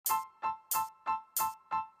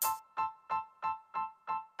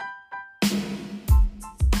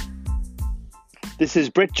This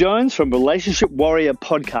is Brett Jones from Relationship Warrior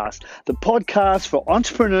Podcast, the podcast for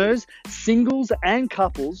entrepreneurs, singles, and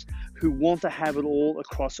couples who want to have it all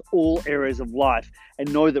across all areas of life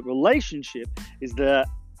and know that relationship is the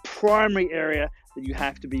primary area that you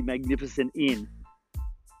have to be magnificent in.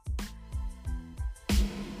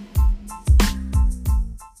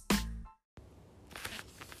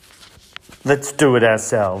 Let's do it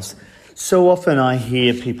ourselves. So often I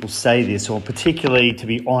hear people say this, or particularly, to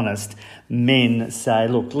be honest, men say,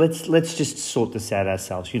 look, let's just sort this out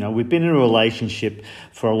ourselves. You know, we've been in a relationship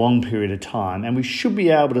for a long period of time and we should be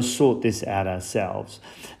able to sort this out ourselves.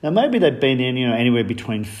 Now, maybe they've been in, anywhere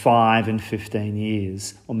between 5 and 15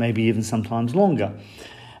 years, or maybe even sometimes longer.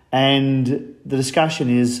 And the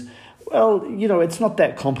discussion is, well, it's not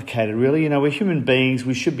that complicated, really. We're human beings.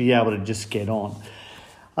 We should be able to just get on.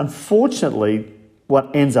 Unfortunately,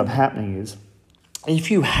 what ends up happening is,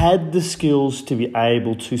 if you had the skills to be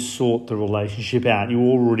able to sort the relationship out, you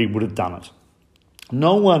already would have done it.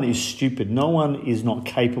 No one is stupid. No one is not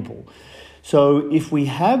capable. So if we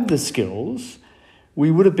have the skills,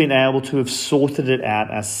 we would have been able to have sorted it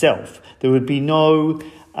out ourselves. There would be no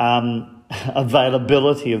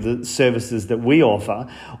availability of the services that we offer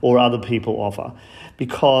or other people offer,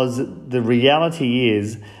 because the reality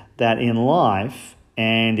is that in life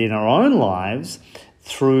and in our own lives,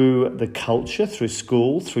 through the culture, through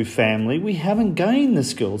school, through family, we haven't gained the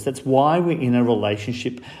skills. That's why we're in a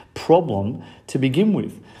relationship problem to begin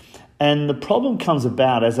with. And the problem comes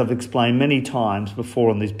about, as I've explained many times before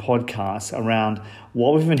on these podcasts, around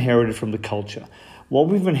what we've inherited from the culture, what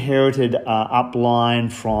we've inherited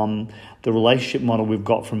upline from the relationship model we've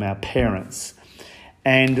got from our parents.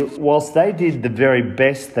 And whilst they did the very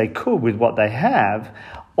best they could with what they have,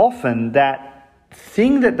 often that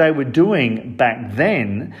thing that they were doing back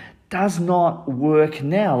then does not work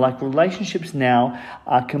now. Like, relationships now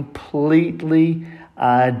are completely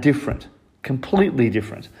different.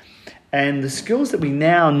 And the skills that we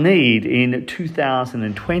now need in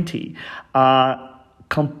 2020 are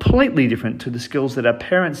completely different to the skills that our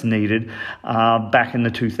parents needed back in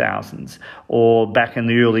the 2000s or back in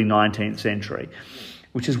the early 19th century,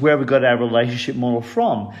 which is where we got our relationship model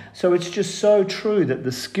from. So it's just so true that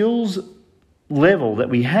the skills level that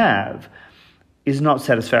we have is not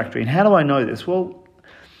satisfactory. And how do I know this? Well,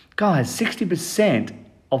 guys, 60%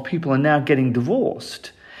 of people are now getting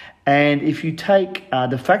divorced. And if you take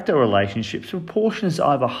de facto relationships, the proportion is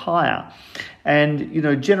either higher. And,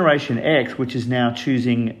 Generation X, which is now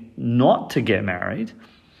choosing not to get married,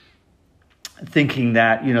 thinking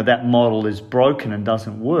that, that model is broken and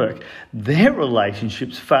doesn't work, their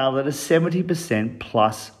relationships fail at a 70%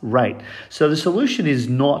 plus rate. So the solution is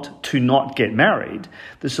not to not get married.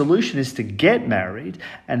 The solution is to get married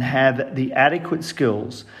and have the adequate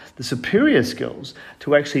skills, the superior skills,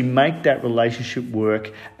 to actually make that relationship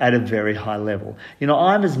work at a very high level.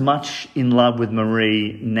 I'm as much in love with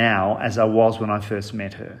Marie now as I was when I first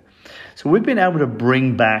met her. So we've been able to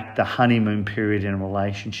bring back the honeymoon period in a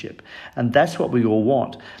relationship. And that's what we all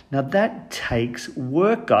want. Now, that takes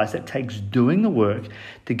work, guys. That takes doing the work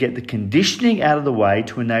to get the conditioning out of the way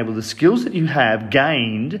to enable the skills that you have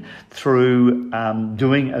gained through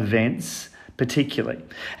doing events, particularly.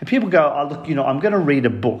 And people go, look, I'm going to read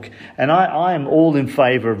a book. And I am all in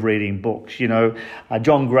favor of reading books.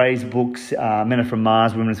 John Gray's books, Men Are From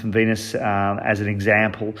Mars, Women Are From Venus, as an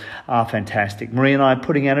example, are fantastic. Marie and I are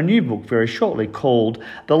putting out a new book very shortly called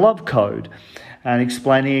The Love Code, and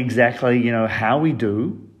explaining exactly, how we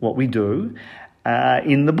do what we do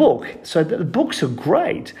in the book. So the books are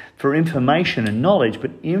great for information and knowledge, but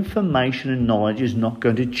information and knowledge is not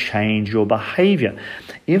going to change your behavior.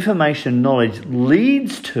 Information and knowledge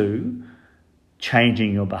leads to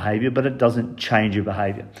changing your behavior, but it doesn't change your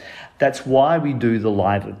behavior. That's why we do the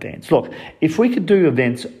live events. Look, if we could do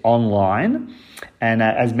events online, and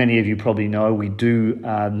as many of you probably know, we do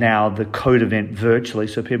now the code event virtually,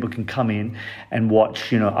 so people can come in and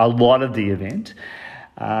watch, a lot of the event.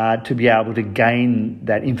 To be able to gain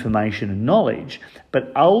that information and knowledge.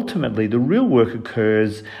 But ultimately, the real work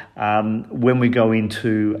occurs when we go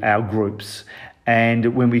into our groups.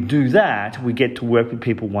 And when we do that, we get to work with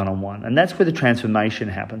people one-on-one. And that's where the transformation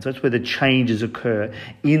happens. That's where the changes occur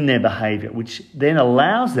in their behavior, which then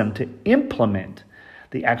allows them to implement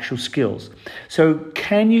the actual skills. So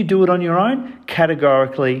can you do it on your own?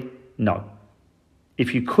 Categorically, no.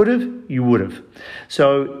 If you could have, you would have.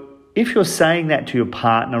 So if you're saying that to your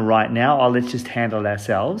partner right now, let's just handle it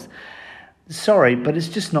ourselves, sorry, but it's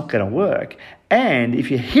just not going to work. And if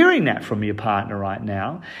you're hearing that from your partner right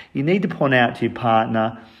now, you need to point out to your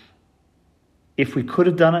partner, if we could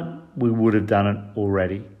have done it, we would have done it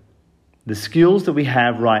already. The skills that we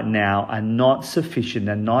have right now are not sufficient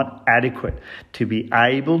and not adequate to be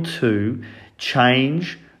able to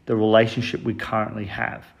change the relationship we currently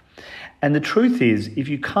have. And the truth is, if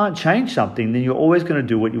you can't change something, then you're always going to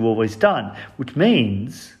do what you've always done, which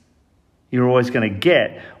means you're always going to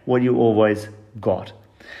get what you always got.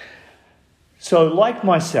 So like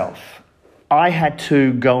myself, I had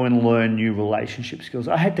to go and learn new relationship skills.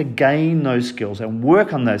 I had to gain those skills and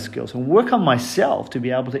work on those skills and work on myself to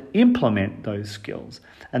be able to implement those skills.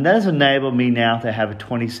 And that has enabled me now to have a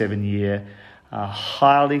 27-year,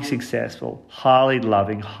 highly successful, highly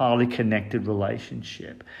loving, highly connected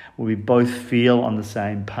relationship where we both feel on the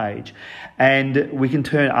same page. And we can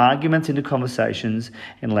turn arguments into conversations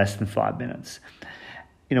in less than 5 minutes.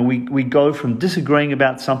 You know, we go from disagreeing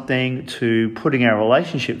about something to putting our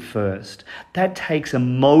relationship first. That takes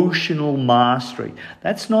emotional mastery.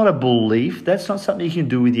 That's not a belief. That's not something you can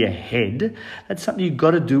do with your head. That's something you've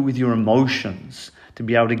got to do with your emotions to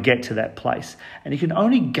be able to get to that place. And you can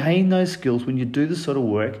only gain those skills when you do the sort of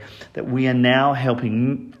work that we are now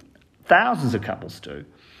helping thousands of couples do.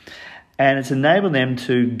 And it's enabled them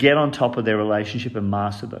to get on top of their relationship and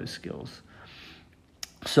master those skills.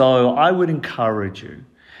 So I would encourage you,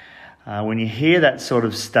 when you hear that sort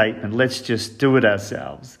of statement, let's just do it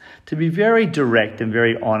ourselves, to be very direct and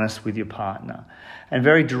very honest with your partner, and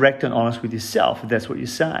very direct and honest with yourself, if that's what you're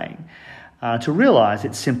saying, to realize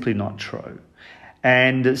it's simply not true.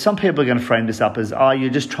 And some people are going to frame this up as, oh,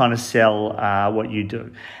 you're just trying to sell what you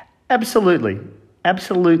do. Absolutely.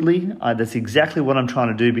 That's exactly what I'm trying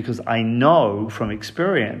to do, because I know from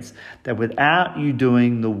experience that without you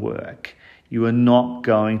doing the work, you are not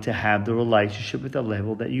going to have the relationship at the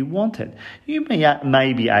level that you wanted. You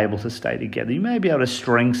may be able to stay together. You may be able to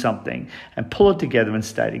string something and pull it together and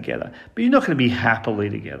stay together, but you're not going to be happily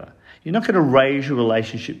together. You're not going to raise your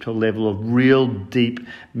relationship to a level of real, deep,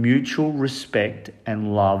 mutual respect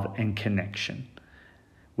and love and connection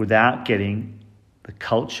without getting the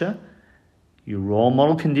culture, your role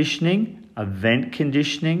model conditioning, event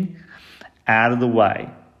conditioning out of the way.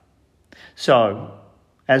 So,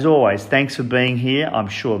 as always, thanks for being here. I'm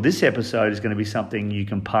sure this episode is going to be something you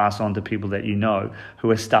can pass on to people that you know who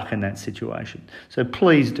are stuck in that situation. So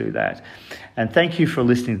please do that. And thank you for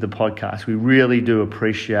listening to the podcast. We really do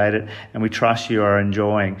appreciate it, and we trust you are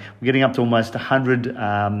enjoying. We're getting up to almost 100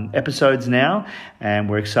 episodes now, and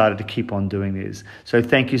we're excited to keep on doing this. So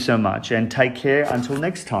thank you so much, and take care until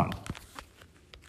next time.